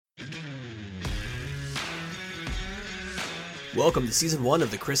Welcome to Season 1 of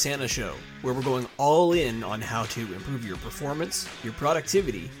The Chris Hanna Show, where we're going all in on how to improve your performance, your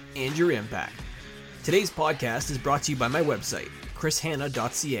productivity, and your impact. Today's podcast is brought to you by my website,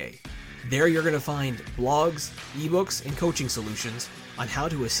 chrishanna.ca. There you're going to find blogs, ebooks, and coaching solutions on how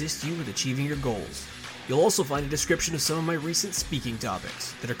to assist you with achieving your goals. You'll also find a description of some of my recent speaking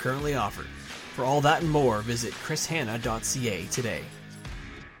topics that are currently offered. For all that and more, visit chrishanna.ca today.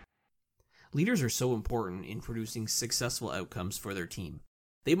 Leaders are so important in producing successful outcomes for their team.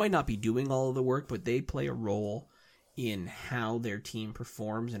 They might not be doing all of the work, but they play a role in how their team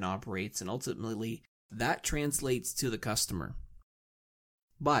performs and operates, and ultimately that translates to the customer.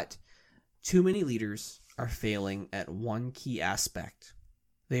 But too many leaders are failing at one key aspect.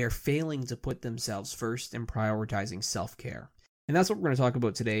 They are failing to put themselves first and prioritizing self-care. And that's what we're going to talk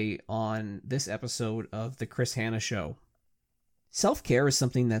about today on this episode of The Chris Hanna Show. Self-care is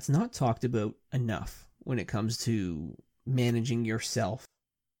something that's not talked about enough when it comes to managing yourself.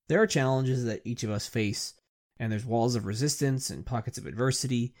 There are challenges that each of us face, and there's walls of resistance and pockets of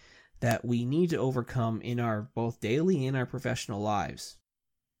adversity that we need to overcome in our both daily and our professional lives.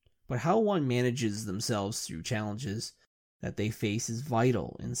 But how one manages themselves through challenges that they face is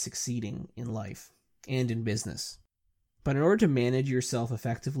vital in succeeding in life and in business. But in order to manage yourself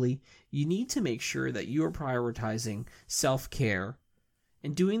effectively, you need to make sure that you are prioritizing self-care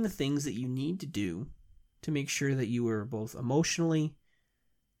and doing the things that you need to do to make sure that you are both emotionally,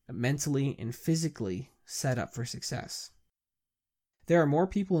 mentally, and physically set up for success. There are more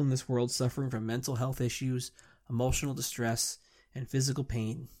people in this world suffering from mental health issues, emotional distress, and physical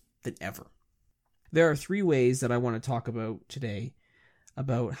pain than ever. There are 3 ways that I want to talk about today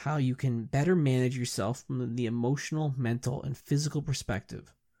about how you can better manage yourself from the emotional, mental, and physical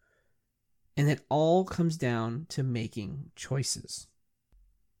perspective. And it all comes down to making choices.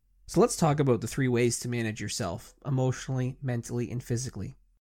 So let's talk about the 3 ways to manage yourself emotionally, mentally, and physically.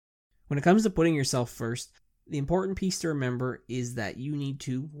 When it comes to putting yourself first, the important piece to remember is that you need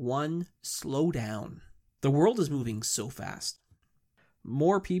to, 1, slow down. The world is moving so fast.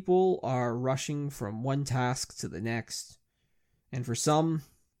 More people are rushing from one task to the next. And for some,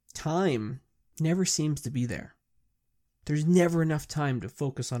 time never seems to be there. There's never enough time to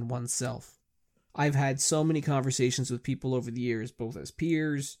focus on oneself. I've had so many conversations with people over the years, both as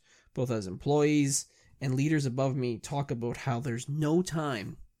peers, both as employees, and leaders above me talk about how there's no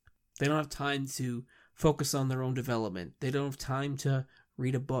time. They don't have time to focus on their own development. They don't have time to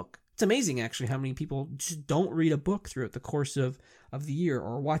read a book. It's amazing, actually, how many people just don't read a book throughout the course of the year,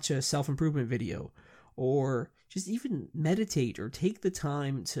 or watch a self-improvement video, or just even meditate or take the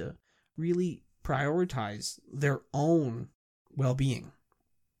time to really prioritize their own well-being.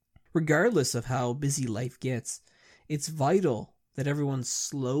 Regardless of how busy life gets, it's vital that everyone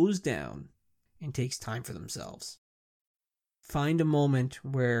slows down and takes time for themselves. Find a moment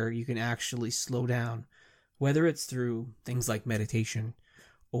where you can actually slow down, whether it's through things like meditation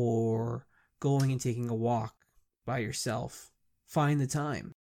or going and taking a walk by yourself. Find the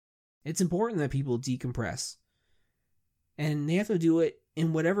time. It's important that people decompress, and they have to do it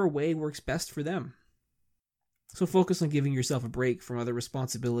in whatever way works best for them. So focus on giving yourself a break from other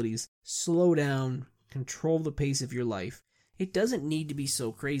responsibilities. Slow down, control the pace of your life. It doesn't need to be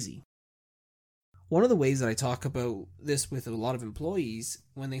so crazy. One of the ways that I talk about this with a lot of employees,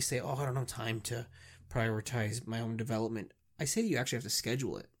 when they say, I don't have time to prioritize my own development, I say you actually have to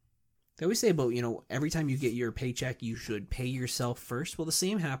schedule it. They always say about, every time you get your paycheck, you should pay yourself first. Well, the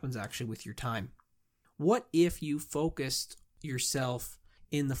same happens actually with your time. What if you focused yourself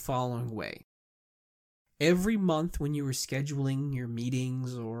in the following way? Every month when you were scheduling your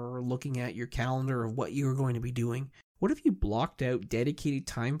meetings or looking at your calendar of what you were going to be doing, what if you blocked out dedicated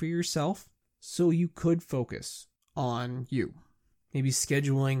time for yourself so you could focus on you? Maybe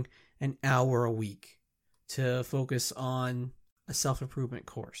scheduling an hour a week to focus on a self-improvement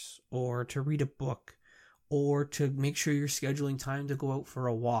course, or to read a book, or to make sure you're scheduling time to go out for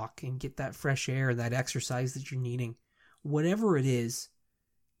a walk and get that fresh air, that exercise that you're needing. Whatever it is,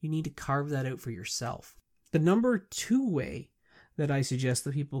 you need to carve that out for yourself. The number 2 way that I suggest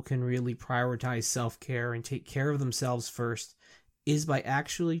that people can really prioritize self-care and take care of themselves first is by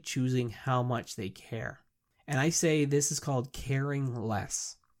actually choosing how much they care. And I say this is called caring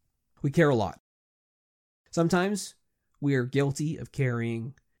less. We care a lot. Sometimes we are guilty of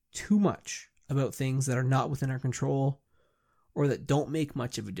caring too much about things that are not within our control or that don't make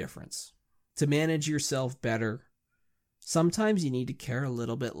much of a difference. To manage yourself better, sometimes you need to care a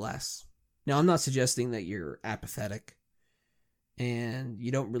little bit less. Now, I'm not suggesting that you're apathetic and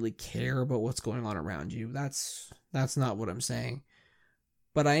you don't really care about what's going on around you. That's not what I'm saying.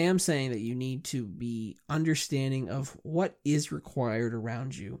 But I am saying that you need to be understanding of what is required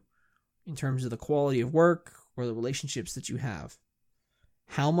around you in terms of the quality of work or the relationships that you have.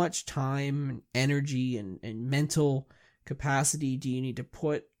 How much time, energy, and mental capacity do you need to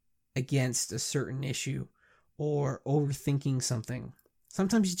put against a certain issue or overthinking something?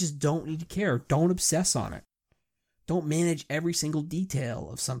 Sometimes you just don't need to care. Don't obsess on it. Don't manage every single detail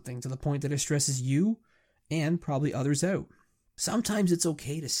of something to the point that it stresses you and probably others out. Sometimes it's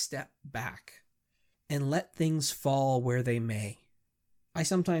okay to step back and let things fall where they may. I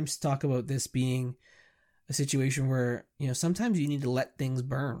sometimes talk about this being a situation where, sometimes you need to let things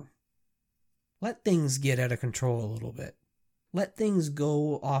burn. Let things get out of control a little bit. Let things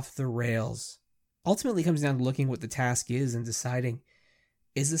go off the rails. Ultimately, it comes down to looking what the task is and deciding,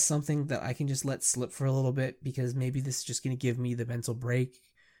 is this something that I can just let slip for a little bit because maybe this is just going to give me the mental break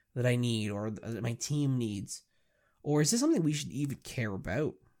that I need or that my team needs? Or is this something we should even care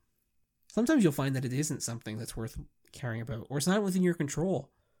about? Sometimes you'll find that it isn't something that's worth caring about, or it's not within your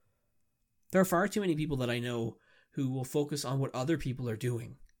control. There are far too many people that I know who will focus on what other people are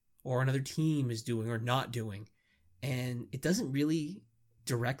doing, or another team is doing or not doing, and it doesn't really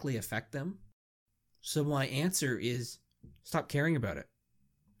directly affect them. So my answer is, stop caring about it.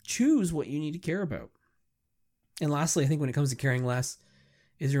 Choose what you need to care about. And lastly, I think when it comes to caring less,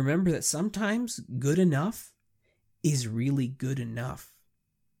 is remember that sometimes good enough is really good enough.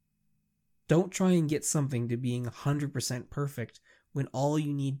 Don't try and get something to being 100% perfect when all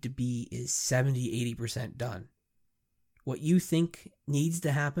you need to be is 70-80% done. What you think needs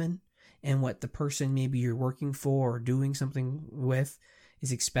to happen and what the person maybe you're working for or doing something with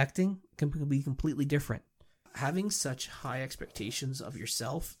is expecting can be completely different. Having such high expectations of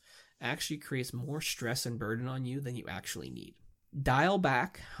yourself actually creates more stress and burden on you than you actually need. Dial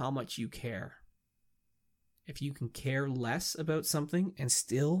back how much you care. If you can care less about something and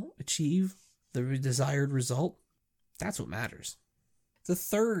still achieve the desired result, that's what matters. The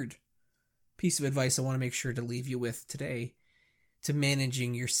third piece of advice I want to make sure to leave you with today to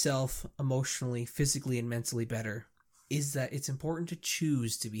managing yourself emotionally, physically, and mentally better is that it's important to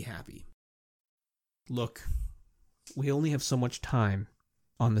choose to be happy. Look, we only have so much time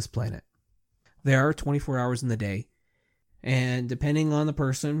on this planet. There are 24 hours in the day, and depending on the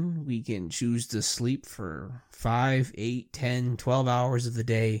person, we can choose to sleep for 5, 8, 10, 12 hours of the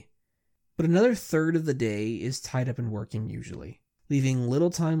day. But another third of the day is tied up in working usually, leaving little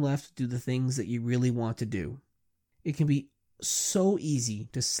time left to do the things that you really want to do. It can be so easy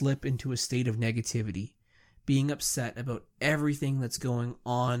to slip into a state of negativity, being upset about everything that's going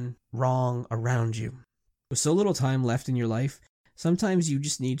on wrong around you. With so little time left in your life, sometimes you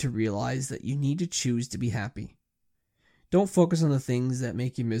just need to realize that you need to choose to be happy. Don't focus on the things that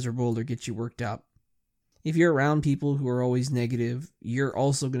make you miserable or get you worked up. If you're around people who are always negative, you're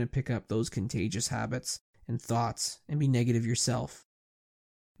also going to pick up those contagious habits and thoughts and be negative yourself.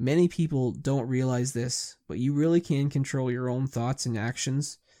 Many people don't realize this, but you really can control your own thoughts and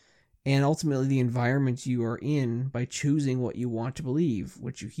actions, and ultimately the environment you are in by choosing what you want to believe,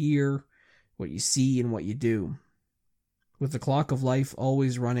 what you hear, what you see, and what you do. With the clock of life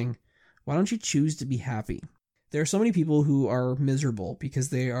always running, why don't you choose to be happy? There are so many people who are miserable because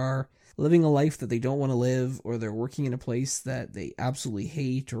they are living a life that they don't want to live, or they're working in a place that they absolutely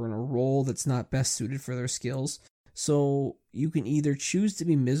hate, or in a role that's not best suited for their skills. So you can either choose to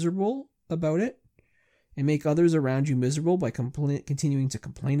be miserable about it and make others around you miserable by continuing to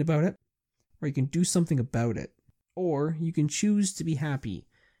complain about it, or you can do something about it. Or you can choose to be happy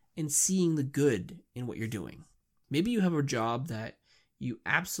and seeing the good in what you're doing. Maybe you have a job that you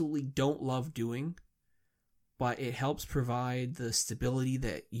absolutely don't love doing, but it helps provide the stability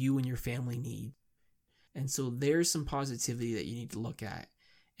that you and your family need. And so there's some positivity that you need to look at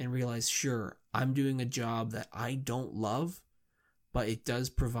and realize, sure, I'm doing a job that I don't love, but it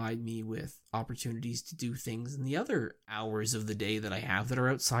does provide me with opportunities to do things in the other hours of the day that I have that are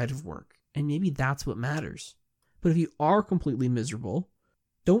outside of work. And maybe that's what matters. But if you are completely miserable,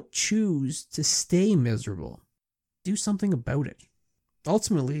 don't choose to stay miserable. Do something about it.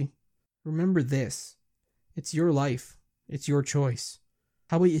 Ultimately, remember this. It's your life. It's your choice.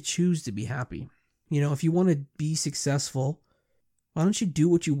 How about you choose to be happy? If you want to be successful, why don't you do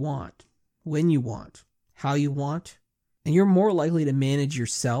what you want, when you want, how you want, and you're more likely to manage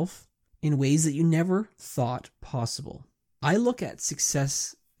yourself in ways that you never thought possible. I look at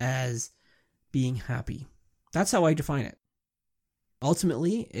success as being happy. That's how I define it.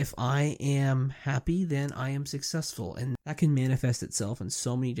 Ultimately, if I am happy, then I am successful, and that can manifest itself in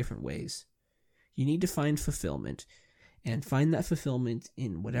so many different ways. You need to find fulfillment, and find that fulfillment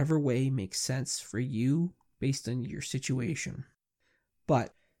in whatever way makes sense for you based on your situation.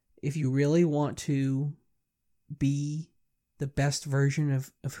 But if you really want to be the best version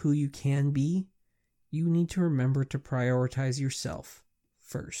of who you can be, you need to remember to prioritize yourself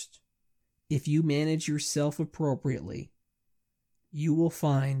first. If you manage yourself appropriately, you will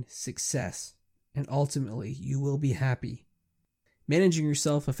find success, and ultimately you will be happy. Managing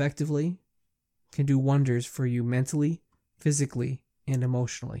yourself effectively can do wonders for you mentally, physically, and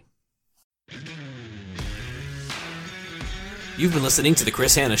emotionally. You've been listening to The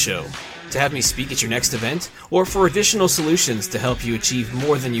Chris Hanna Show. To have me speak at your next event, or for additional solutions to help you achieve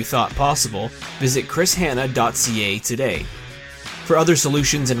more than you thought possible, visit chrishanna.ca today. For other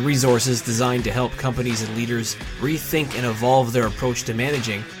solutions and resources designed to help companies and leaders rethink and evolve their approach to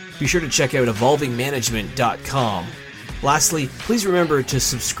managing, be sure to check out evolvingmanagement.com. Lastly, please remember to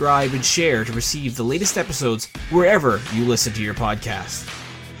subscribe and share to receive the latest episodes wherever you listen to your podcast.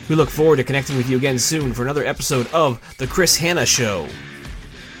 We look forward to connecting with you again soon for another episode of The Chris Hanna Show.